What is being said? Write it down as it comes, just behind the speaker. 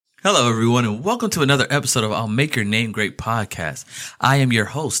Hello, everyone, and welcome to another episode of I'll Make Your Name Great podcast. I am your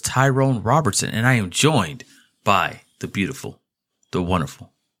host, Tyrone Robertson, and I am joined by the beautiful, the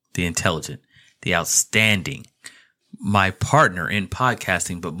wonderful, the intelligent, the outstanding, my partner in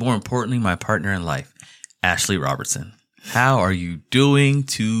podcasting, but more importantly, my partner in life, Ashley Robertson. How are you doing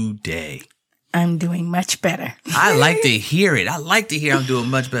today? I'm doing much better. I like to hear it. I like to hear I'm doing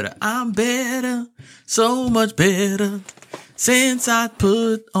much better. I'm better, so much better, since I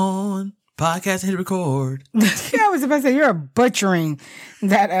put on podcast and hit record. I was about to say, you're butchering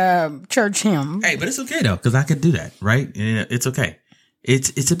that church hymn. Hey, but it's okay though, because I could do that, not okay.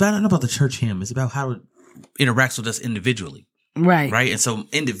 It's about not about the church hymn. It's about how it interacts with us individually. Right. And so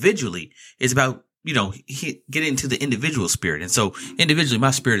individually, it's about, getting into the individual spirit. And so individually,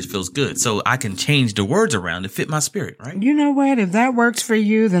 my spirit feels good. So I can change the words around to fit my spirit, right? You know what? If that works for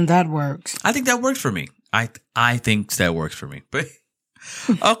you, then that works. I think that works for me. I think that works for me. But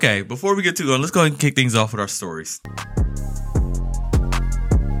okay, before we get too long, let's go ahead and kick things off with our stories.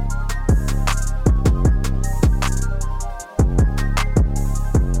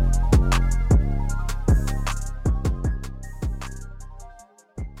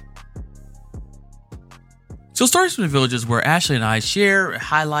 So Stories from the Village is where Ashley and I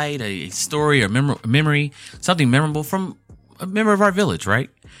highlight a story or memory, something memorable from a member of our village, right?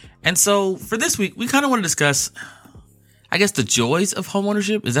 And so for this week, we kind of want to discuss, I guess, the joys of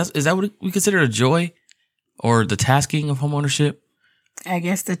homeownership. Is that what we consider a joy, or the tasking of homeownership? I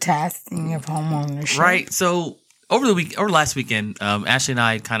guess the tasking of homeownership. Right. So over last weekend, Ashley and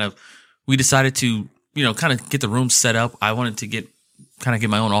I we decided to, kind of get the room set up. I wanted to get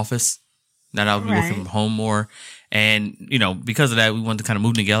my own office. Now that I'll be working from home more. And, because of that, we wanted to kind of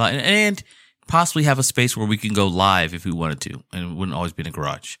move together and possibly have a space where we can go live if we wanted to. And it wouldn't always be in a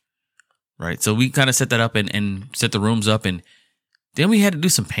garage. Right. So we kind of set that up and set the rooms up. And then we had to do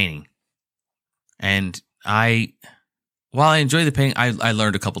some painting. And while I enjoy the painting, I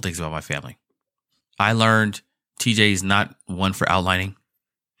learned a couple things about my family. I learned TJ is not one for outlining.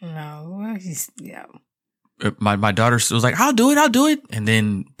 No, yeah. My daughter was like, I'll do it. And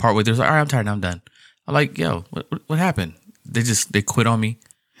then partway through, was like, all right, I'm tired now, I'm done. I'm like, yo, what happened? They quit on me.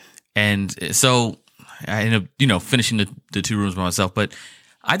 And so I ended up, finishing the two rooms by myself. But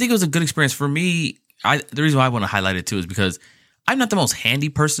I think it was a good experience for me. The reason why I want to highlight it too is because I'm not the most handy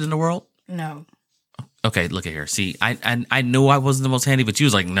person in the world. No. Okay, look at here. See, I know I wasn't the most handy, but you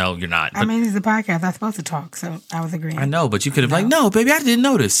was like, no, you're not. But, it's a podcast. I'm supposed to talk, so I was agreeing. I know, but you could have no, baby, I didn't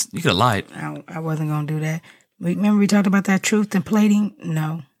notice. You could have lied. I wasn't going to do that. Remember we talked about that truth and plating?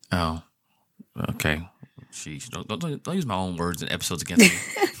 No. Oh, okay. Sheesh, don't use my own words in episodes against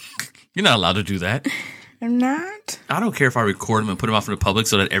me. You're not allowed to do that. I'm not. I don't care if I record them and put them out for the public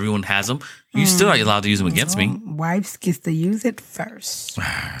so that everyone has them. You still not allowed to use them against me. Wives gets to use it first.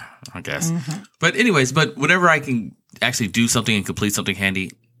 I guess. Mm-hmm. But anyways, whenever I can actually do something and complete something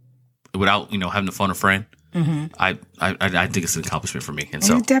handy without, having to phone a friend, mm-hmm. I think it's an accomplishment for me. And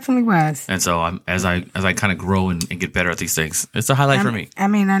so it definitely was. And so as I kind of grow and get better at these things, it's a highlight for me. I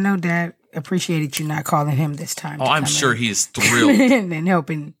know Dad appreciated you not calling him this time. Oh, I'm sure he is thrilled. And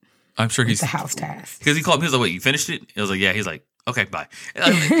helping. I'm sure he's the house task. Because he called me. He was like, wait, you finished it? I was like, yeah. He's like, okay, bye.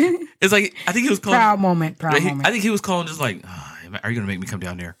 It's like, I think he was calling. Proud moment. I think he was calling just like, are you going to make me come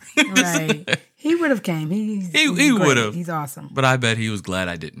down there? Right. He would have came. He would have. He's awesome. But I bet he was glad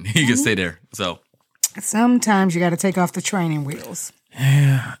I didn't. He could stay there. So sometimes you got to take off the training wheels.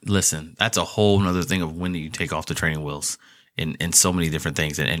 Yeah. Listen, that's a whole nother thing of when do you take off the training wheels in so many different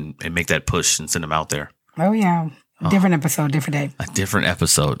things and make that push and send them out there. Oh, yeah. Different episode, different day. A different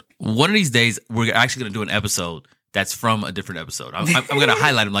episode. One of these days, we're actually going to do an episode that's from a different episode. I'm going to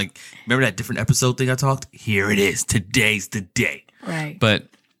highlight them. Like, remember that different episode thing I talked? Here it is. Today's the day. Right. But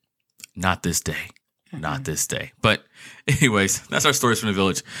not this day. Mm-hmm. Not this day. But anyways, that's our stories from the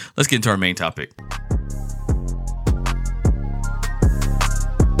village. Let's get into our main topic.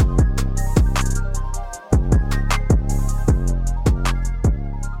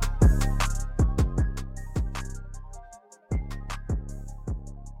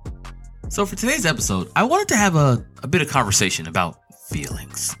 So for today's episode, I wanted to have a bit of conversation about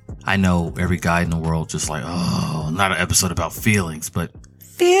feelings. I know every guy in the world just like, oh, not an episode about feelings, but...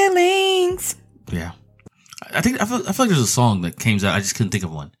 Feelings! Yeah. I feel like there's a song that came out. I just couldn't think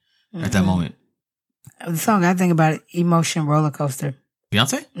of one at that moment. The song I think about, Emotion Roller Coaster.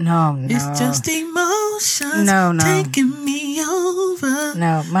 Beyonce? No. It's just emotions taking me over.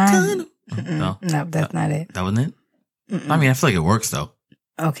 No, mine... No, that's not it. That wasn't it? Mm-mm. I mean, I feel like it works, though.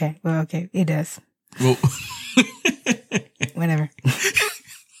 Okay. Well, okay. It does. Well, whatever.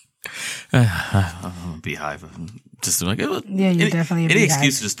 Beehive. Just like yeah, you're definitely any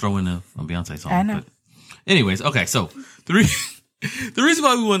excuse to just throw in a Beyonce song. I know. But anyways, okay, so the reason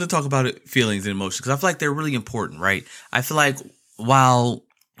why we wanted to talk about feelings and emotions, because I feel like they're really important, right? I feel like while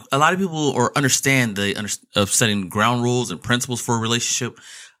a lot of people understand of setting ground rules and principles for a relationship,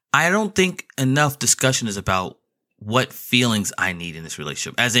 I don't think enough discussion is about what feelings I need in this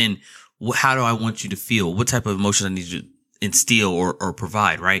relationship. As in, how do I want you to feel? What type of emotions I need you to instill or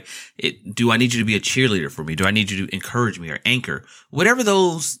provide, right? Do I need you to be a cheerleader for me? Do I need you to encourage me or anchor? Whatever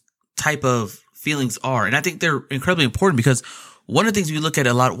those type of feelings are. And I think they're incredibly important because one of the things we look at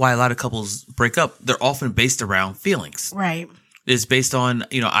why a lot of couples break up, they're often based around feelings. Right. It's based on,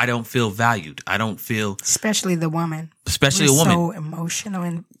 I don't feel valued. I don't feel... Especially the woman. We're so emotional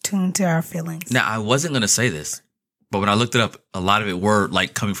and tuned to our feelings. Now, I wasn't going to say this, but when I looked it up, a lot of it were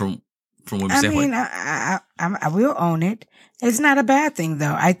like coming from women's standpoint. I will own it. It's not a bad thing,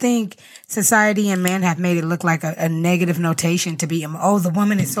 though. I think society and men have made it look like a negative notation to be, the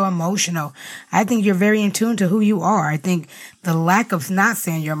woman is so emotional. I think you're very in tune to who you are. I think the lack of not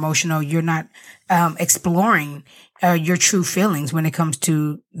saying you're emotional, you're not exploring your true feelings when it comes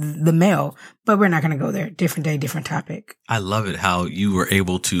to the male. But we're not going to go there. Different day, different topic. I love it how you were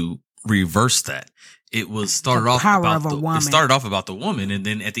able to reverse that. It started off about the woman, and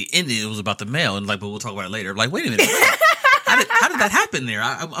then at the end it was about the male, and but we'll talk about it later. I'm like, wait a minute, how did that happen there?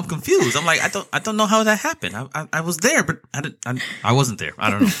 I'm confused. I'm like, I don't know how that happened. I was there, but I wasn't there. I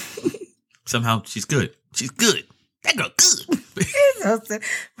don't know. Somehow she's good. She's good. That girl good.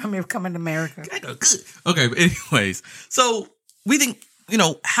 From me coming to America. That girl good. Okay, but anyways, so we think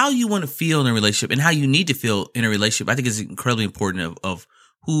how you want to feel in a relationship and how you need to feel in a relationship. I think is incredibly important of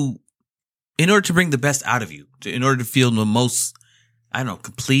who. In order to bring the best out of you, in order to feel the most,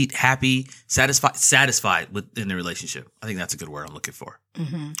 complete, happy, satisfied within the relationship. I think that's a good word I'm looking for.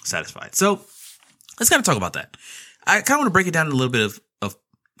 Mm-hmm. Satisfied. So let's kind of talk about that. I kind of want to break it down in a little bit of a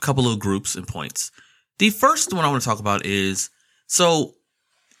couple of groups and points. The first one I want to talk about is, so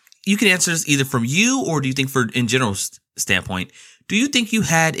you can answer this either from you or do you think in general standpoint, do you think you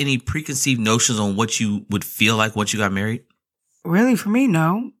had any preconceived notions on what you would feel like once you got married? Really, for me,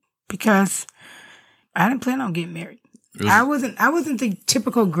 no. Because I didn't plan on getting married. I wasn't the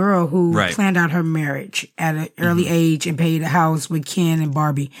typical girl who planned out her marriage at an early age and paid a house with Ken and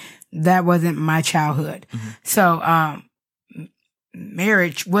Barbie. That wasn't my childhood. Mm-hmm. So,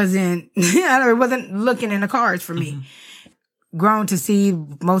 marriage wasn't, it wasn't looking in the cards for me. Mm-hmm. Grown to see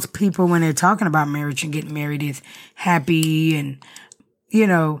most people when they're talking about marriage and getting married is happy and,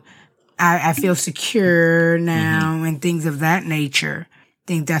 I feel secure now and things of that nature. I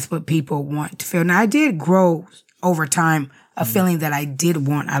think that's what people want to feel. Now, I did grow over time a feeling that I did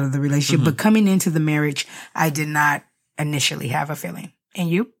want out of the relationship, but coming into the marriage, I did not initially have a feeling. And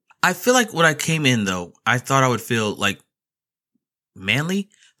you? I feel like when I came in, though, I thought I would feel like manly,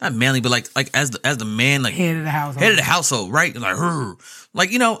 not manly, but like as the man, like head of the household, right? Like, I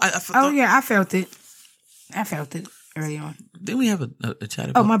felt it. I felt it early on. Then we have a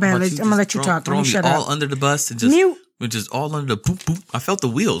chat about. Oh, my bad. I'm gonna let you talk. Throwing me shut all up. under the bus and just mute. Just all under the boop boop. I felt the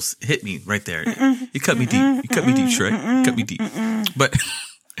wheels hit me right there. You cut me deep. You cut me deep, Shrek. You cut me deep. But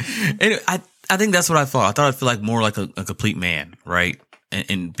anyway, I think that's what I thought. I thought I'd feel like more like a complete man, right?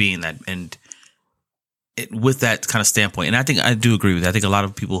 And being that and with that kind of standpoint. And I think I do agree with that. I think a lot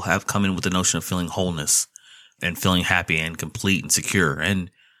of people have come in with the notion of feeling wholeness and feeling happy and complete and secure. And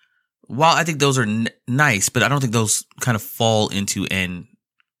while I think those are nice, but I don't think those kind of fall into and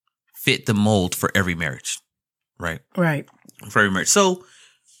fit the mold for every marriage. Right. For every marriage. So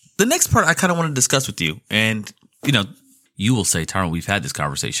the next part I kind of want to discuss with you. And, you will say, Tyrone, we've had this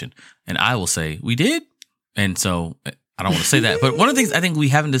conversation. And I will say, we did. And so I don't want to say that. But one of the things I think we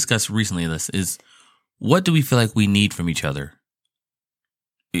haven't discussed recently in this is what do we feel like we need from each other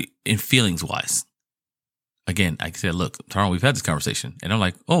in feelings wise? Again, I said, look, Tyrone, we've had this conversation. And I'm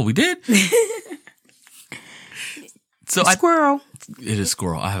like, oh, we did? So Squirrel. It is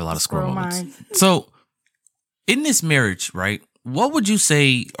squirrel. I have a lot of squirrel moments. So in this marriage, right, what would you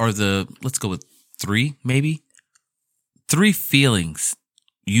say are let's go with 3 feelings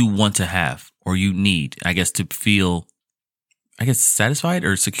you want to have or you need, I guess, to feel, satisfied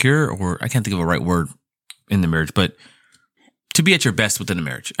or secure, or I can't think of a right word in the marriage, but to be at your best within the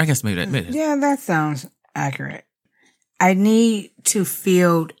marriage. I guess maybe that. Yeah, that sounds accurate. I need to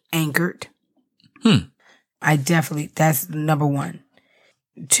feel anchored. That's number 1.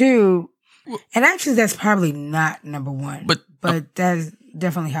 2, and actually that's probably not number 1, but that's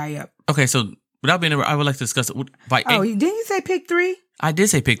definitely high up. Okay, so without being, I would like to discuss it. Didn't you say pick 3? I did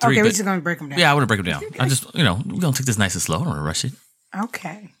say pick 3. Okay, we're just going to break them down. Yeah, I want to break them down. I just, we're going to take this nice and slow. I don't want to rush it.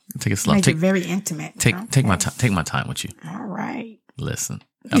 Okay. Take it slow. Make it very intimate. Take my time. Take my time with you. All right. Listen.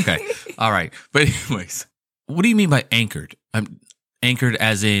 Okay. All right. But anyways, what do you mean by anchored? I'm anchored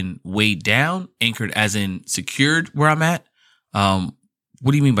as in weighed down. Anchored as in secured where I'm at.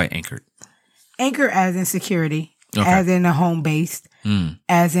 What do you mean by anchored? Anchor as in security, as in a home base,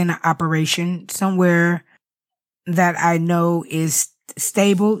 as in an operation somewhere that I know is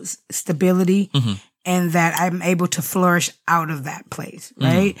stable, stability, and that I'm able to flourish out of that place,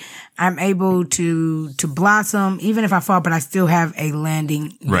 right? I'm able to blossom, even if I fall, but I still have a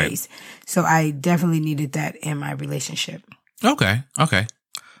landing base. So I definitely needed that in my relationship. Okay.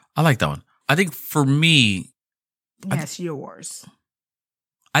 I like that one. I think for me... Yes, yours.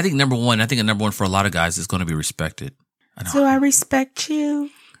 I think number one for a lot of guys is going to be respected. So I respect you?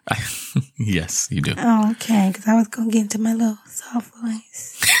 Yes, you do. Oh, okay. Because I was going to get into my little soft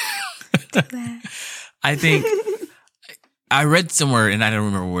voice. I think I read somewhere, and I don't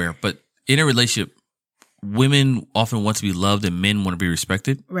remember where, but in a relationship, women often want to be loved and men want to be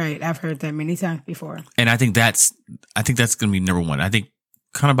respected. Right. I've heard that many times before. And I think that's going to be number one. I think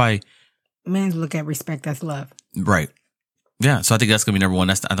kind of by... Men look at respect as love. Right. Yeah. So I think that's going to be number one.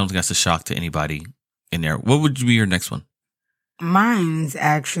 I don't think that's a shock to anybody in there. What would be your next one? Mine's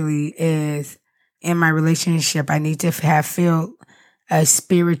actually is in my relationship, I need to feel a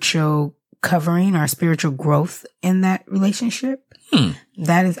spiritual covering or spiritual growth in that relationship.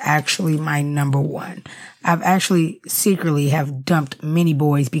 That is actually my number one. I've actually secretly have dumped many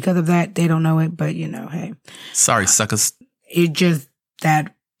boys because of that. They don't know it, but hey. Sorry, suckers. It just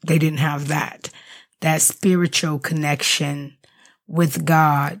that they didn't have that spiritual connection with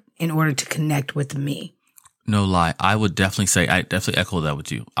God in order to connect with me. No lie. I would definitely say, I definitely echo that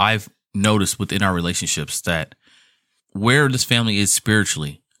with you. I've noticed within our relationships that where this family is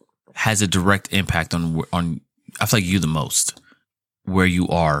spiritually has a direct impact on I feel like you the most, where you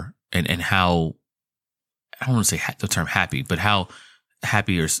are and how, I don't want to say the term happy, but how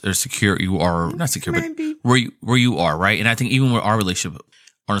happy or secure you are, not secure, but where you are, right? And I think even with our relationship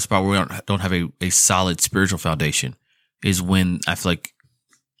on a spot where we don't have a solid spiritual foundation is when I feel like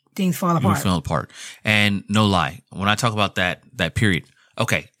things fall apart. And no lie, when I talk about that period,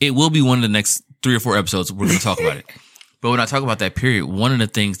 okay, it will be one of the next 3 or 4 episodes we're going to talk about it. But when I talk about that period, one of the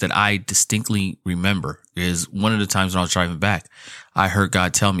things that I distinctly remember is one of the times when I was driving back, I heard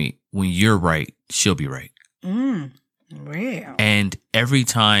God tell me, when you're right, she'll be right. Real. And every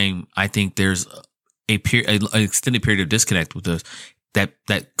time I think there's an extended period of disconnect with us,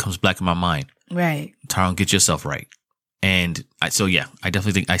 that comes back in my mind. Right. Tyrone, get yourself right. And I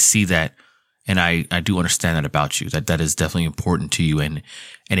definitely think I see that, and I do understand that about you. That is definitely important to you, and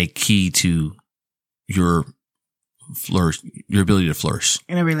a key to your ability to flourish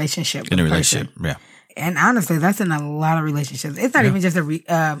in a relationship. Yeah. And honestly, that's in a lot of relationships. It's not even just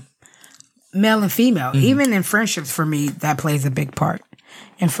a male and female. Even in friendships, for me, that plays a big part.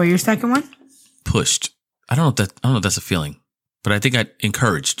 And for your second one, pushed. I don't know if that's a feeling. But I think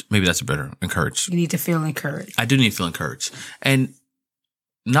encouraged. Maybe that's better. Encouraged. You need to feel encouraged. I do need to feel encouraged. And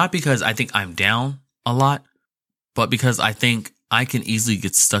not because I think I'm down a lot, but because I think I can easily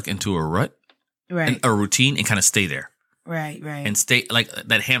get stuck into a rut, right, a routine, and kind of stay there. Right. And stay like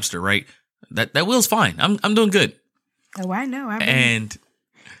that hamster, right? That wheel's fine. I'm doing good. Oh, I know.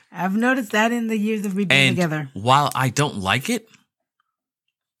 I've noticed that in the years of we've been together. While I don't like it,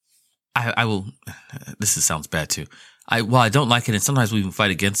 I will, sounds bad too. While I don't like it, and sometimes we even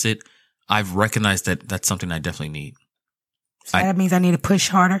fight against it, I've recognized that that's something I definitely need. So that means I need to push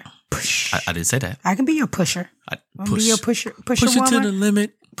harder. Push. I didn't say that. I can be your pusher. Push. Be your pusher. Push it to the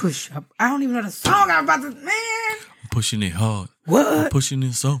limit. Push up. I don't even know the song I'm about to. Man. I'm pushing it hard. What? I'm pushing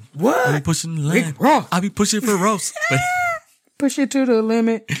it so. What? I'm pushing the limit. I be pushing for roast. Push it to the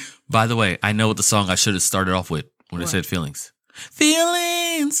limit. By the way, I know what the song I should have started off with when it said feelings.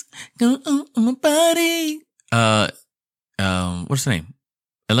 Feelings go on my body. What's the name?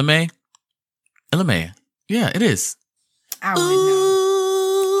 LMA? Yeah, it is. I wouldn't know.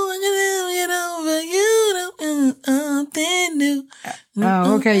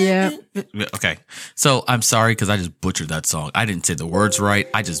 Oh, okay, yeah. Okay. So I'm sorry because I just butchered that song. I didn't say the words right.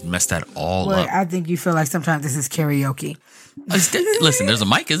 I just messed that all up. I think you feel like sometimes this is karaoke. Listen, there's a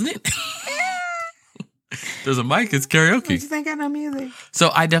mic, isn't it? There's a mic. It's karaoke. You think I know music? So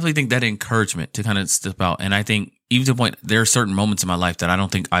I definitely think that encouragement to kind of step out. And I think even to the point, there are certain moments in my life that I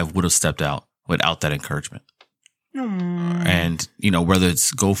don't think I would have stepped out without that encouragement. And, whether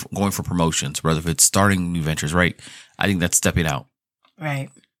it's going for promotions, whether it's starting new ventures, right? I think that stepping out. Right.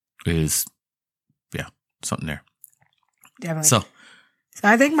 Is, something there. Definitely. So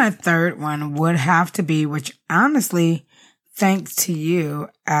I think my third one would have to be, which honestly thanks to you,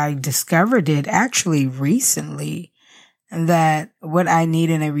 I discovered it actually recently that what I need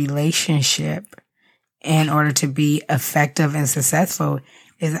in a relationship in order to be effective and successful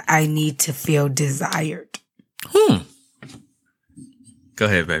is I need to feel desired. Go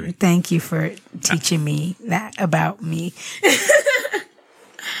ahead, baby. Thank you for teaching me that about me.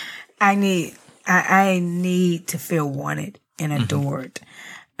 I need to feel wanted and adored.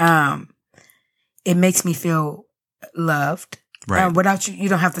 It makes me feel loved. Right. Without you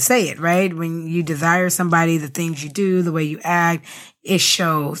don't have to say it, right? When you desire somebody, the things you do, the way you act, it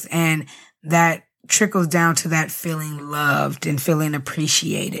shows. And that trickles down to that feeling loved and feeling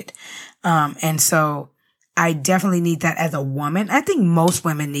appreciated. And so I definitely need that as a woman. I think most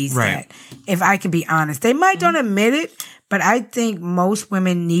women need that. If I can be honest, they might don't admit it, but I think most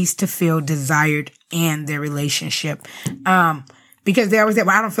women needs to feel desired in their relationship. Because they always say,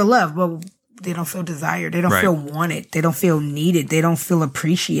 well, I don't feel loved. Well, they don't feel desired. They don't feel wanted. They don't feel needed. They don't feel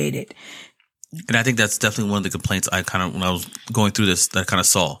appreciated. And I think that's definitely one of the complaints I kind of, when I was going through this, that I kind of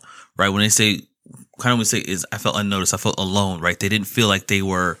saw, right? When they say, kind of when they say is, I felt unnoticed. I felt alone, right? They didn't feel like they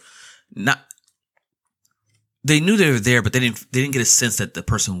were not, they knew they were there, but they didn't get a sense that the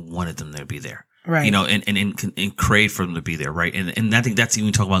person wanted them to be there. Right. You know, and crave for them to be there. Right. And I think that's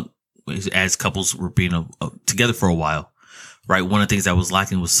even talking about as couples were being together for a while. Right. One of the things that was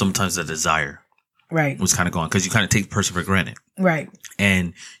lacking was sometimes the desire. Right. Was kind of gone because you kind of take the person for granted. Right.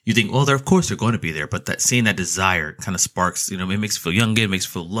 And you think, well, of course they're going to be there. But that seeing that desire kind of sparks, you know, it makes you feel young again, makes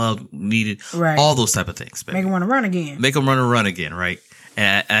you feel loved, needed, all those type of things. Baby. Make them want to run again. Make them want to run again. Right.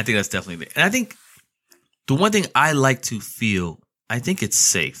 And I think that's definitely there. And I think the one thing I like to feel, I think it's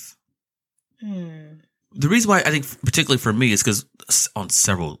safe. The reason why I think particularly for me is because on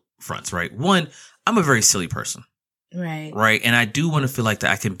several fronts, right? One, I'm a very silly person. Right. Right. And I do want to feel like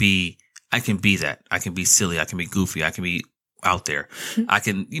that I can be that. I can be silly. I can be goofy. I can be out there. I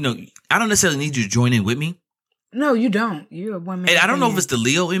can, you know, I don't necessarily need you to join in with me. No, you don't. You're a one man. And I don't know if it's the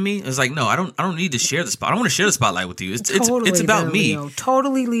Leo in me. It's like, no, I don't need to share the spot. I don't want to share the spotlight with you. It's about me. Leo.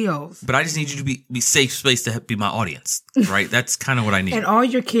 Totally Leos. But I just need you to be safe space to be my audience. Right. That's kind of what I need. And all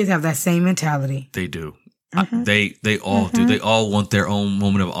your kids have that same mentality. They do. They all do. They all want their own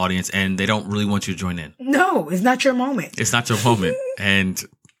moment of audience, and they don't really want you to join in. No, it's not your moment. It's not your moment. And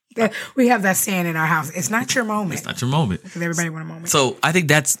we have that saying in our house. It's not your moment. It's not your moment. Because everybody want a moment. So I think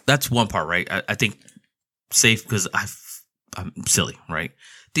that's one part, right? I think safe because I'm silly, right?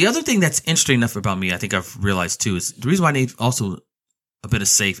 The other thing that's interesting enough about me, I think I've realized too, is the reason why I need also a bit of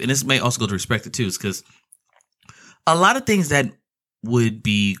safe, and this may also go to respect it too, is because a lot of things that would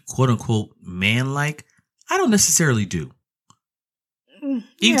be quote unquote man-like, I don't necessarily do.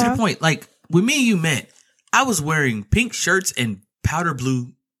 Even to the point, like when me and you met, I was wearing pink shirts and powder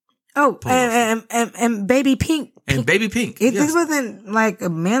blue. Oh, and baby pink. And baby pink. This wasn't like a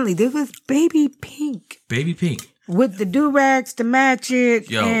manly. This was baby pink. Baby pink. With the do-rags to match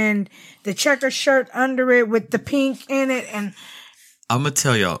it. And the checker shirt under it with the pink in it. And I'm going to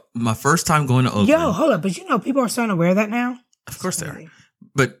tell y'all, my first time going to Oakland. Yo, hold up. But you know, people are starting to wear that now. Of course they are.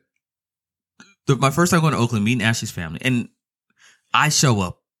 But my first time going to Oakland, meeting Ashley's family, and I show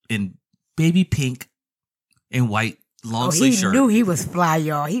up in baby pink and white long sleeve shirt. He knew he was fly,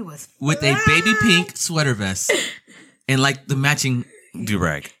 y'all. He was fly. With a baby pink sweater vest and like the matching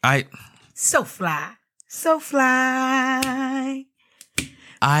do-rag. So fly. So fly.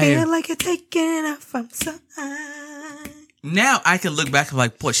 I feel like you're taking off from so high. Now I can look back and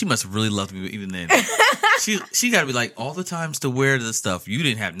like, boy, she must have really loved me even then. She got to be like, all the times to wear the stuff. You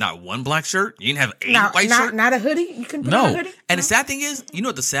didn't have not one black shirt. You didn't have a white shirt. Not a hoodie? You couldn't put on a hoodie? And the sad thing is, you know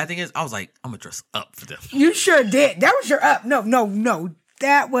what the sad thing is? I was like, I'm going to dress up for them. You sure did. That was your up. No.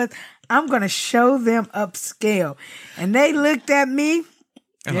 That was, I'm going to show them upscale. And they looked at me.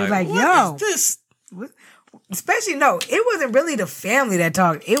 And they were like, yo. What is this? Especially, no, it wasn't really the family that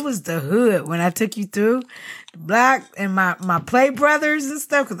talked. It was the hood when I took you through. The black and my play brothers and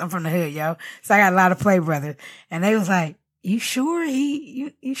stuff, because I'm from the hood, yo. So I got a lot of play brothers. And they was like, you sure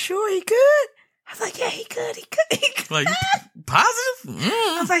you sure he could? I was like, yeah, he could. Like, positive?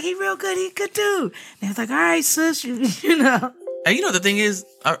 I was like, he real good. He could too. And they was like, all right, sis, you know. And you know, the thing is,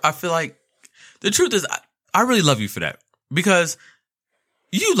 I feel like the truth is, I really love you for that. Because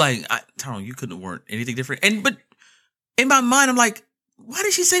you Tyrone, you couldn't have worn anything different. But in my mind, I'm like, why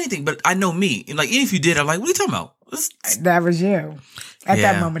did she say anything? But I know me. And like, even if you did, I'm like, what are you talking about? That was you. At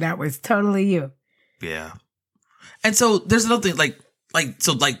that moment, that was totally you. Yeah. And so there's another thing, like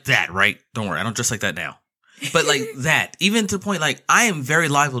that, right? Don't worry, I don't dress like that now. But like that, even to the point, like, I am very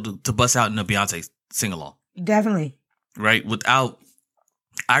liable to bust out in a Beyonce sing-along. Definitely. Right?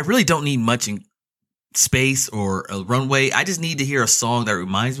 I really don't need much space or a runway. I just need to hear a song that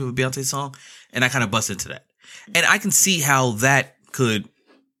reminds me of a Beyonce song. And I kind of bust into that. And I can see how that could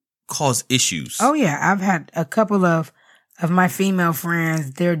cause issues. Oh, yeah. I've had a couple of my female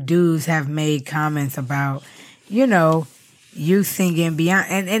friends, their dudes have made comments about, you know, you singing Beyonce.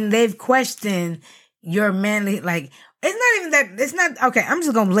 And they've questioned your manly, like, it's not even that, it's not, okay, I'm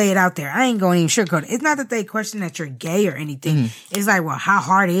just going to lay it out there. I ain't going to even sugarcoat it. It's not that they question that you're gay or anything. Mm-hmm. It's like, well, how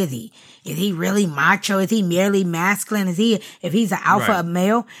hard is he? Is he really macho? Is he merely masculine? If he's an alpha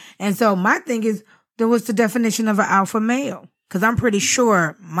male? And so my thing is, then what's the definition of an alpha male? Because I'm pretty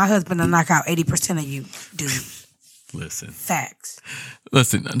sure my husband will knock out 80% of you dudes. Listen. Facts.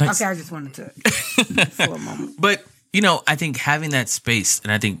 Listen. Okay, I just wanted to, for a moment. But, you know, I think having that space,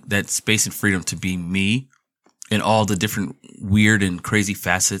 and I think that space and freedom to be me, and all the different weird and crazy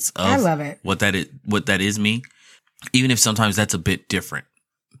facets of I love it. what that is me, even if sometimes that's a bit different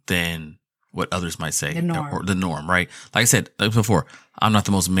than what others might say, or the norm, right? Like I said before, I'm not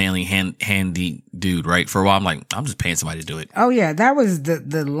the most manly, handy dude, right? For a while, I'm like, I'm just paying somebody to do it. Oh yeah, that was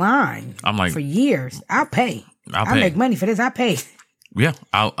the line. I'm like, for years, I'll pay. I'll make money for this. I pay. Yeah,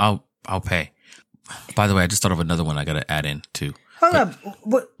 I'll pay. By the way, I just thought of another one I got to add in too. Hold up.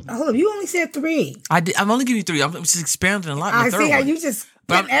 You only said 3. I'm only giving you 3. I'm just expanding a lot. I see how you just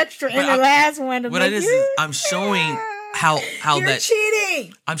put extra in the last one. What it is, I'm showing how you're that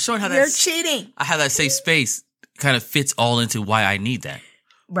cheating. I'm showing how you're cheating. How that safe space kind of fits all into why I need that,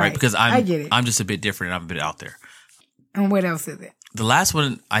 right? Because I get it. I'm just a bit different. And I'm a bit out there. And what else is it? The last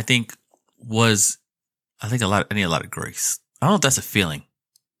one I think I need a lot of grace. I don't know if that's a feeling.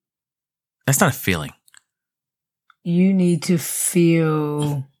 That's not a feeling. You need to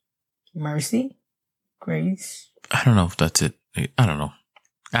feel mercy, grace. I don't know if that's it. I don't know.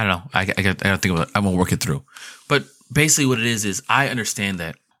 I gotta think about it. I'm gonna work it through. But basically what it is I understand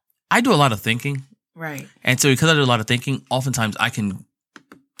that I do a lot of thinking. Right. And so because I do a lot of thinking, oftentimes I can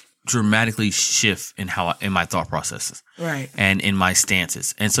dramatically shift in my thought processes. Right. And in my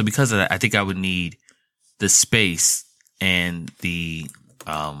stances. And so because of that, I think I would need the space and the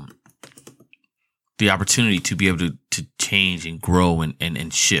opportunity to be able to change and grow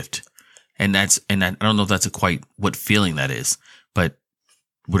and shift. And I don't know if that's quite what feeling that is, but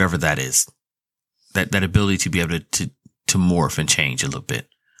whatever that is, that ability to be able to morph and change a little bit.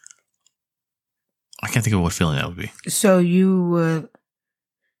 I can't think of what feeling that would be. So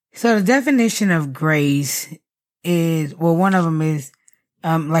so the definition of grace is, well, one of them is,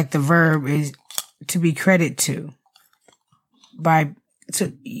 like the verb is to be credit to so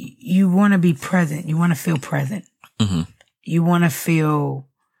you want to be present. You want to feel present. Mm-hmm. You want to feel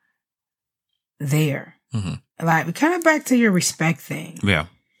there. Mm-hmm. Like kind of back to your respect thing. Yeah.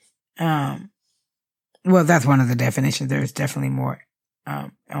 Well, that's one of the definitions. There's definitely more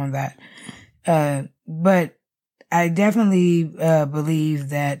on that. But I definitely believe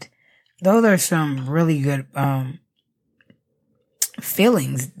that those are some really good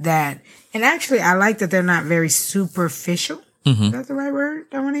feelings that, and actually I like that they're not very superficial. Mm-hmm. Is that the right word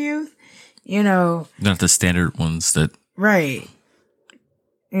I want to use? You know, not the standard ones that. Right.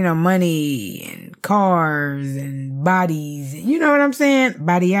 You know, money and cars and bodies. You know what I'm saying?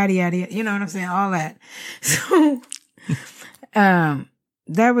 Body, yada, yada. You know what I'm saying? All that. So,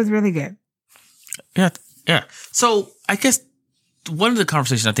 that was really good. Yeah. Yeah. So I guess one of the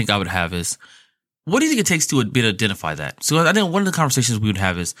conversations I think I would have is, what do you think it takes to identify that? So I think one of the conversations we would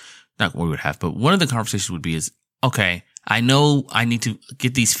have is, not what we would have, but one of the conversations would be is, okay, I know I need to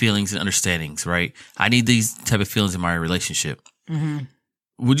get these feelings and understandings, right? I need these type of feelings in my relationship. Mm-hmm.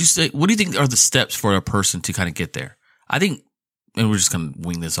 What do you think are the steps for a person to kind of get there? I think, and we're just going to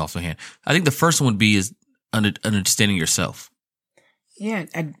wing this off the hand. I think the first one would be is understanding yourself. Yeah.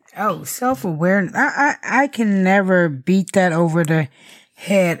 Self-awareness. I can never beat that over the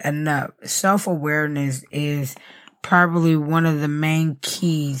head enough. Self-awareness is probably one of the main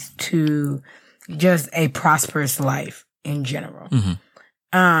keys to just a prosperous life in general.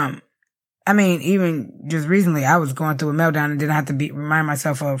 Mm-hmm. I mean, even just recently, I was going through a meltdown and didn't have to remind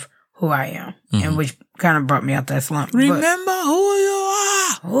myself of who I am, mm-hmm. and which kind of brought me out that slump. Remember who you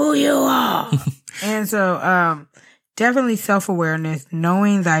are. Who you are. And so, definitely self-awareness,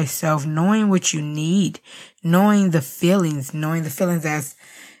 knowing thyself, knowing what you need, knowing the feelings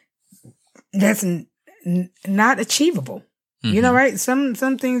that's not achievable. Mm-hmm. You know, right? Some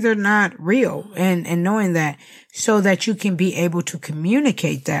things are not real, and knowing that so that you can be able to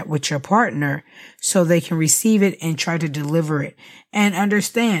communicate that with your partner so they can receive it and try to deliver it, and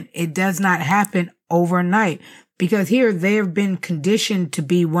understand it does not happen overnight, because here they have been conditioned to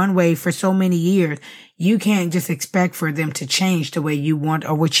be one way for so many years. You can't just expect for them to change the way you want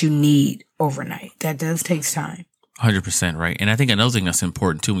or what you need overnight. That does take time. 100%, right? And I think another thing that's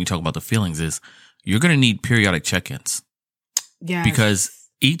important too when you talk about the feelings is you're going to need periodic check-ins. Yeah. Because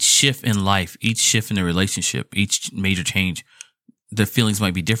each shift in life, each shift in the relationship, each major change, the feelings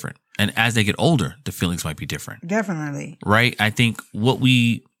might be different. And as they get older, the feelings might be different. Definitely. Right? I think what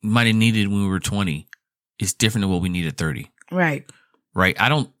we might have needed when we were 20 is different than what we need at 30. Right. Right? I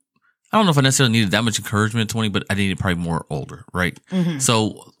don't know if I necessarily needed that much encouragement at 20, but I needed probably more older, right? Mm-hmm.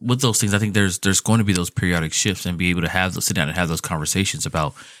 So with those things, I think there's going to be those periodic shifts and be able to sit down and have those conversations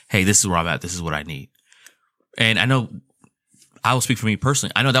about, hey, this is where I'm at. This is what I need. And I know I will speak for me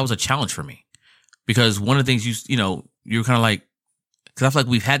personally. I know that was a challenge for me because one of the things you're kind of like, because I feel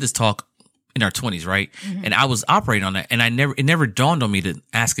like we've had this talk in our 20s, right? Mm-hmm. And I was operating on that, and it never dawned on me to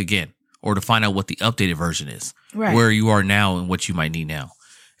ask again or to find out what the updated version is, right? Where you are now and what you might need now.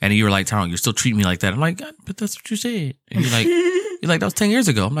 And you were like, Tyrone, you're still treating me like that. I'm like, God, but that's what you said. And you're like, that was 10 years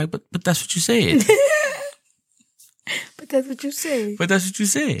ago. I'm like, but that's what you said. But that's what you said. But that's what you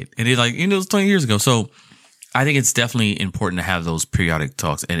said. And it's like, it was 20 years ago. So I think it's definitely important to have those periodic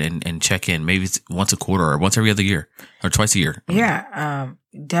talks and check in. Maybe it's once a quarter or once every other year or twice a year. Yeah.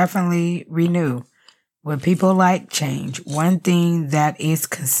 Definitely renew. When people like change, one thing that is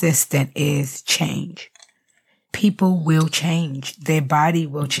consistent is change. People will change. Their body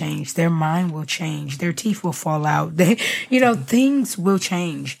will change. Their mind will change. Their teeth will fall out. Things will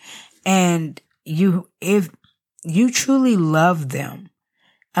change. And if you truly love them,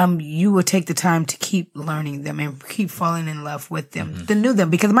 you will take the time to keep learning them and keep falling in love with them, the new them,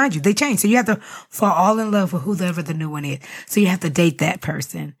 because mind you, they change. So you have to fall all in love with whoever the new one is. So you have to date that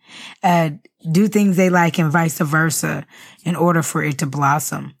person, do things they like and vice versa in order for it to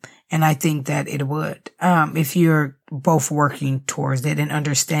blossom. And I think that it would, if you're both working towards it and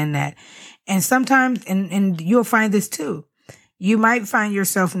understand that. And sometimes, and you'll find this too, you might find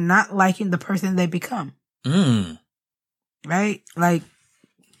yourself not liking the person they become. Right? Like,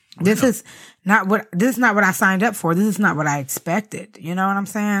 this is not what I signed up for. This is not what I expected. You know what I'm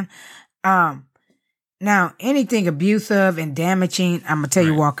saying? Now anything abusive and damaging, I'm gonna tell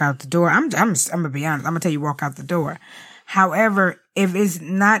you walk out the door. I'm gonna be honest. I'm gonna tell you walk out the door. However, if it's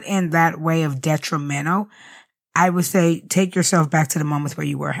not in that way of detrimental, I would say take yourself back to the moments where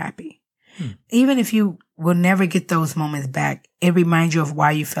you were happy. Even if you will never get those moments back, it reminds you of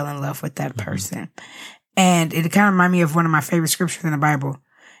why you fell in love with that person. And it kind of reminds me of one of my favorite scriptures in the Bible.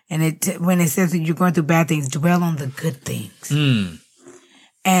 And when it says that you're going through bad things, dwell on the good things.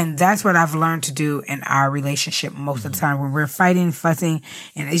 And that's what I've learned to do in our relationship most of the time when we're fighting, fussing,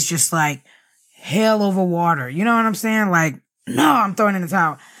 and it's just like hell over water. You know what I'm saying? Like, no, I'm throwing in the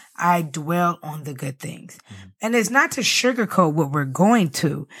towel. I dwell on the good things. And it's not to sugarcoat what we're going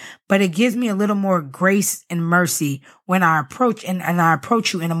to, but it gives me a little more grace and mercy when I approach and I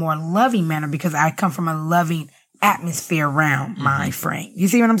approach you in a more loving manner because I come from a loving atmosphere around my frame. You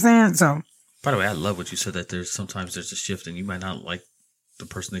see what I'm saying? So, by the way, I love what you said that there's a shift and you might not like the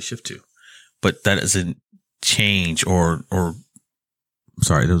person they shift to, but that doesn't change or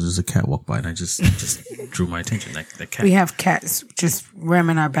sorry, there was just a cat walk by and I just drew my attention. That cat. We have cats just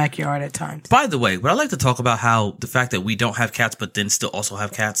roaming our backyard at times. By the way, but I like to talk about how the fact that we don't have cats, but then still also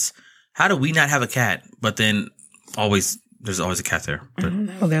have cats. How do we not have a cat, but then there's always a cat there? But I don't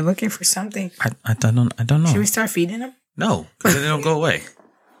know. They're looking for something. I don't know. Should we start feeding them? No, because then they don't go away.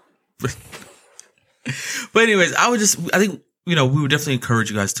 But anyways, I think, we would definitely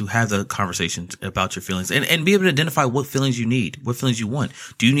encourage you guys to have the conversation about your feelings and be able to identify what feelings you need, what feelings you want.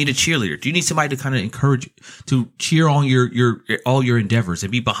 Do you need a cheerleader? Do you need somebody to kind of encourage you to cheer on all your endeavors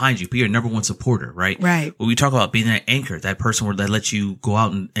and be behind you, be your number one supporter, right? Right. When we talk about being that anchor, that person that lets you go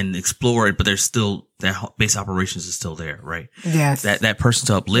out and explore it, but there's still that base operations is still there, right? Yes. That person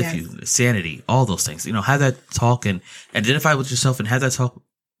to uplift you, sanity, all those things. Have that talk and identify with yourself and have that talk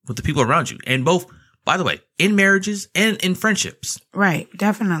with the people around you. And both, by the way, in marriages and in friendships. Right,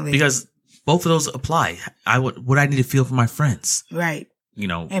 definitely. Because both of those apply. What I need to feel for my friends. Right.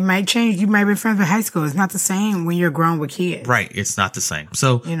 It might change. You might be friends with high school. It's not the same when you're grown with kids. Right. It's not the same.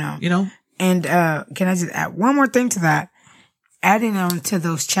 So, And can I just add one more thing to that? Adding on to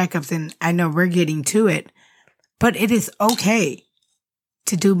those checkups, and I know we're getting to it, but it is okay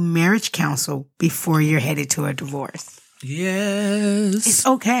to do marriage counsel before you're headed to a divorce. Yes. It's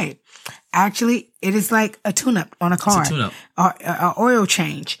okay. Actually, it is like a tune-up on a car. It's a tune-up. Or an oil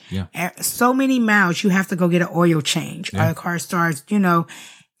change. Yeah. So many miles, you have to go get an oil change. Yeah. Or the car starts,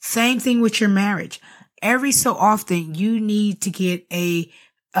 same thing with your marriage. Every so often, you need to get a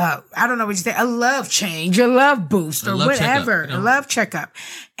I don't know what you say, a love change, a love boost, or whatever, a love checkup.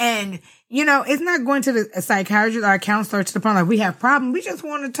 And, it's not going to a psychiatrist or a counselor to the point like we have problems. We just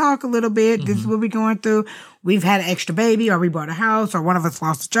want to talk a little bit. This is what we're going through. We've had an extra baby, or we bought a house, or one of us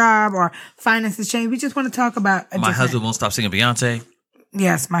lost a job, or finances changed. We just want to talk about my husband won't stop singing Beyonce.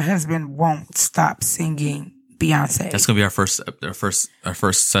 Yes, my husband won't stop singing Beyonce. That's gonna be our first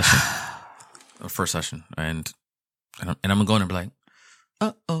session. Our first session. And I'm gonna go in and be like,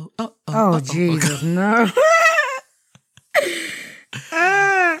 oh, Jesus, no.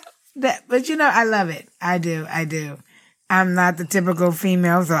 But I love it. I do. I'm not the typical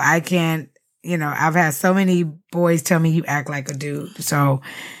female, so I can't, I've had so many boys tell me you act like a dude. So,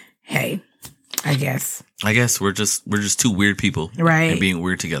 hey, I guess we're just two weird people. Right. And being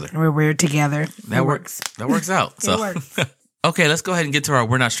weird together. We're weird together. That works. That works out. So. It works. Okay, let's go ahead and get to our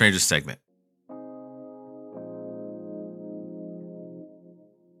We're Not Strangers segment.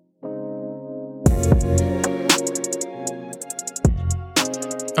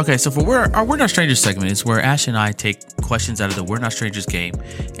 Okay, so for our We're Not Strangers segment is where Ash and I take questions out of the We're Not Strangers game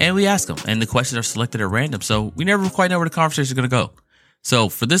and we ask them. And the questions are selected at random, so we never quite know where the conversation is going to go. So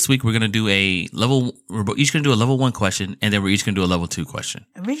for this week, we're going to do we're each going to do a level 1 question, and then we're each going to do a level 2 question.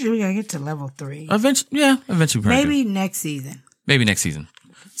 Eventually, we got to get to level 3. Eventually. Maybe next season.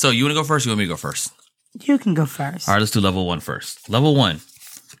 So you want to go first or you want me to go first? You can go first. All right, let's do level 1 first. Level 1.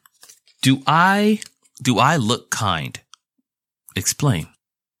 Do I look kind? Explain.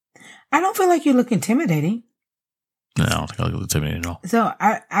 I don't feel like you look intimidating. No, I don't think I look intimidating at all. So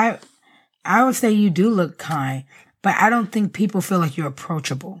I would say you do look kind, but I don't think people feel like you're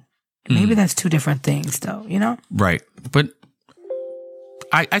approachable. Maybe that's two different things, though. Right, but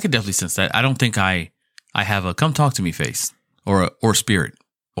I could definitely sense that. I don't think I have a come talk to me face or spirit.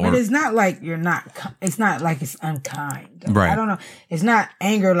 But it's not like you're not. It's not like it's unkind. Right. I don't know. It's not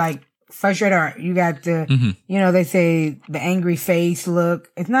anger like. Frustrated, or you got the, they say the angry face look.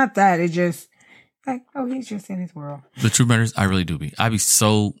 It's not that. It's just like, oh, he's just in his world. The truth matters, I really do be. I am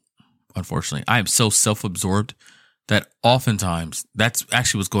so self-absorbed that oftentimes that's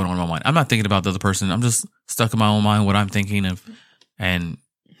actually what's going on in my mind. I'm not thinking about the other person. I'm just stuck in my own mind, what I'm thinking of, and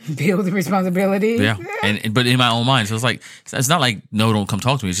build the responsibility. Yeah, but in my own mind, so it's not like no, don't come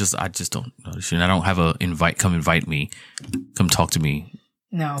talk to me. It's just I just don't notice you, and I don't have come invite me, come talk to me.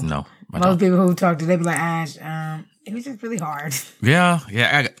 No. Most people who talk to, they be like, Ash, it was just really hard. Yeah.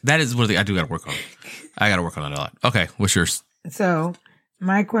 That is one thing I do got to work on. I got to work on that a lot. Okay, what's yours? So,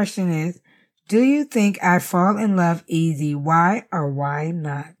 my question is, do you think I fall in love easy? Why or why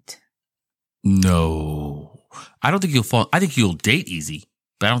not? No. I don't think you'll fall. I think you'll date easy,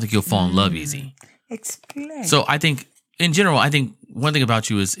 but I don't think you'll fall in love easy. Explain. So, I think, in general, one thing about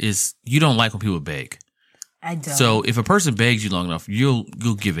you is you don't like when people beg. I don't. So if a person begs you long enough, you'll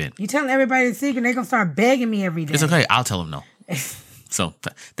give in. You telling everybody the secret, they're going to start begging me every day. It's okay. I'll tell them no. So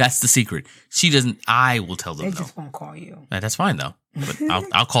that's the secret. She doesn't. I will tell them no. They just won't call you. That's fine though. But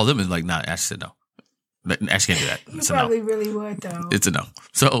I'll call them and like, nah, Ash said no. Ash can't do that. You probably really would though. It's a no.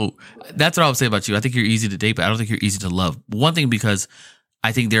 So that's what I would say about you. I think you're easy to date, but I don't think you're easy to love. One thing, because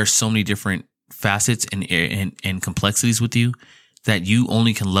I think there are so many different facets and complexities with you that you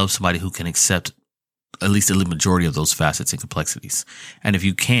only can love somebody who can accept at least the majority of those facets and complexities. And if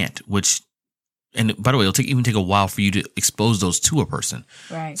you can't, and by the way, it'll even take a while for you to expose those to a person.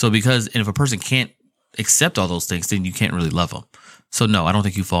 Right. So if a person can't accept all those things, then you can't really love them. So no, I don't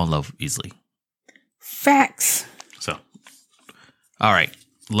think you fall in love easily. Facts. So, all right.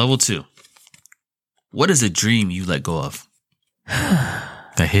 Level 2. What is a dream you let go of?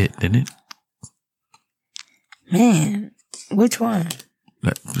 That hit, didn't it? Man, which one?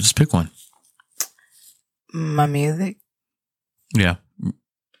 Just pick one. My music. Yeah.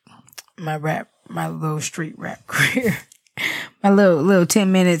 My rap, my little street rap career. My little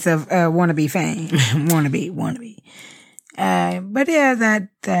 10 minutes of wannabe fame. wannabe. But yeah,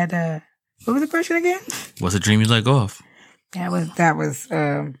 that what was the question again? What's a dream you let go of? That was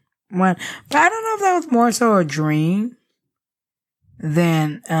one. But I don't know if that was more so a dream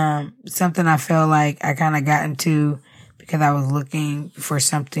than something I felt like I kind of got into because I was looking for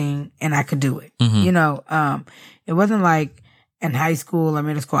something and I could do it. Mm-hmm. It wasn't like in high school or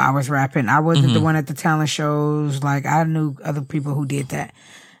middle school I was rapping. I wasn't the one at the talent shows. Like I knew other people who did that.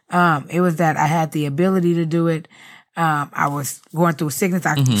 It was that I had the ability to do it. I was going through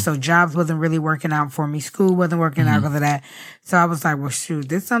sickness. So jobs wasn't really working out for me. School wasn't working out because of that. So I was like, well, shoot,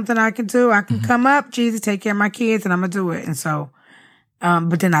 this is something I can do. I can come up, Jesus, take care of my kids, and I'm going to do it. And so,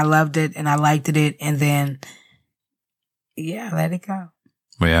 but then I loved it and I liked it. And then, yeah, I let it go.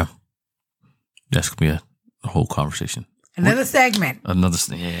 Well, yeah. That's going to be a whole conversation. Another segment.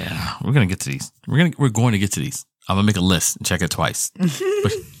 Yeah. We're going to get to these. We're going to get to these. I'm going to make a list and check it twice.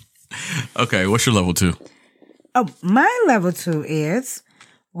 Okay. What's your level 2? Oh, my level 2 is,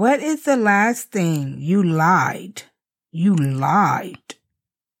 what is the last thing you lied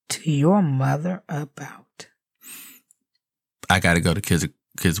to your mother about? I got to go. The kids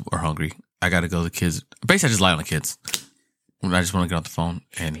are hungry. I got to go. The kids. Basically, I just lie on the kids. When I just want to get off the phone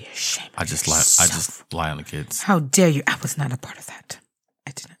and I just lie on the kids. How dare you? I was not a part of that.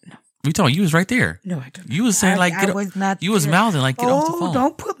 I did not know. We told you was right there. No, I don't know. You was saying like, I was not. You was mouthing like, get off the phone.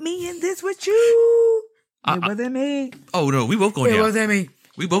 Don't put me in this with you. It wasn't me. Oh no, we both going down. It wasn't me.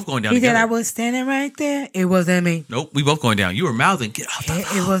 We both going down. He together. said I was standing right there. It wasn't me. Nope, we both going down. You were mouthing, get off the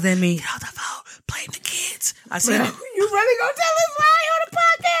phone. It wasn't me. Get off the phone. Blame the kids. I said, you really gonna tell this lie on the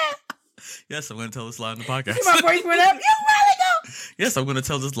podcast? Yes, I'm going to tell this lie on the podcast. My voice went up. You really go? Yes, I'm going to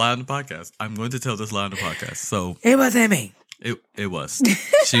tell this lie on the podcast. I'm going to tell this lie on the podcast. So it wasn't me. It was.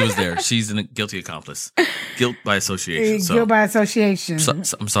 She was there. She's a guilty accomplice. Guilt by association. Guilt by association. So,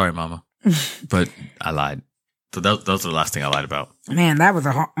 I'm sorry, Mama, but I lied. So those are the last thing I lied about. Man, that was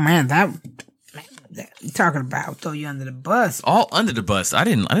that you talking about throw you under the bus. All under the bus. I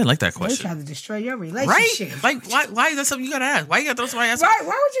didn't like that question. They tried to destroy your relationship. Right? Like why is that something you gotta ask? Why you gotta throw somebody else? Why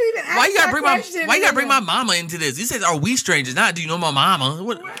would you even ask why you gotta that bring question? Why you gotta bring my mama into this? You said, are we strangers? Not do you know my mama?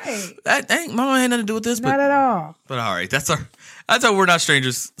 What, right. That ain't mama had nothing to do with this. Not at all. But all right, that's our We're Not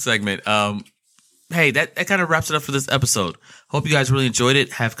Strangers segment. Hey, that kind of wraps it up for this episode. Hope you guys really enjoyed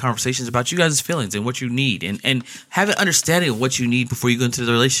it. Have conversations about you guys' feelings and what you need, and have an understanding of what you need before you go into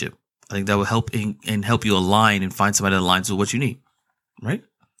the relationship. I think that will help and help you align and find somebody that aligns with what you need. Right?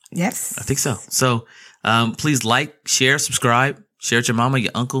 Yes. I think so. So please like, share, subscribe, share with your mama,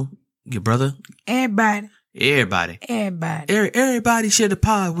 your uncle, your brother. Everybody share the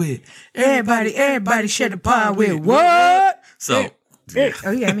pod with. Everybody share the pod with. What? So. Yeah.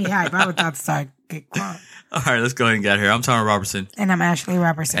 Oh, yeah, me hype. I was about to start get quiet. All right, let's go ahead and get here. I'm Tom Robertson. And I'm Ashley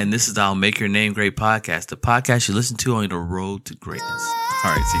Robertson. And this is the I'll Make Your Name Great podcast, the podcast you listen to on the road to greatness.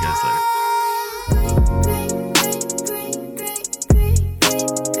 All right, see you guys later.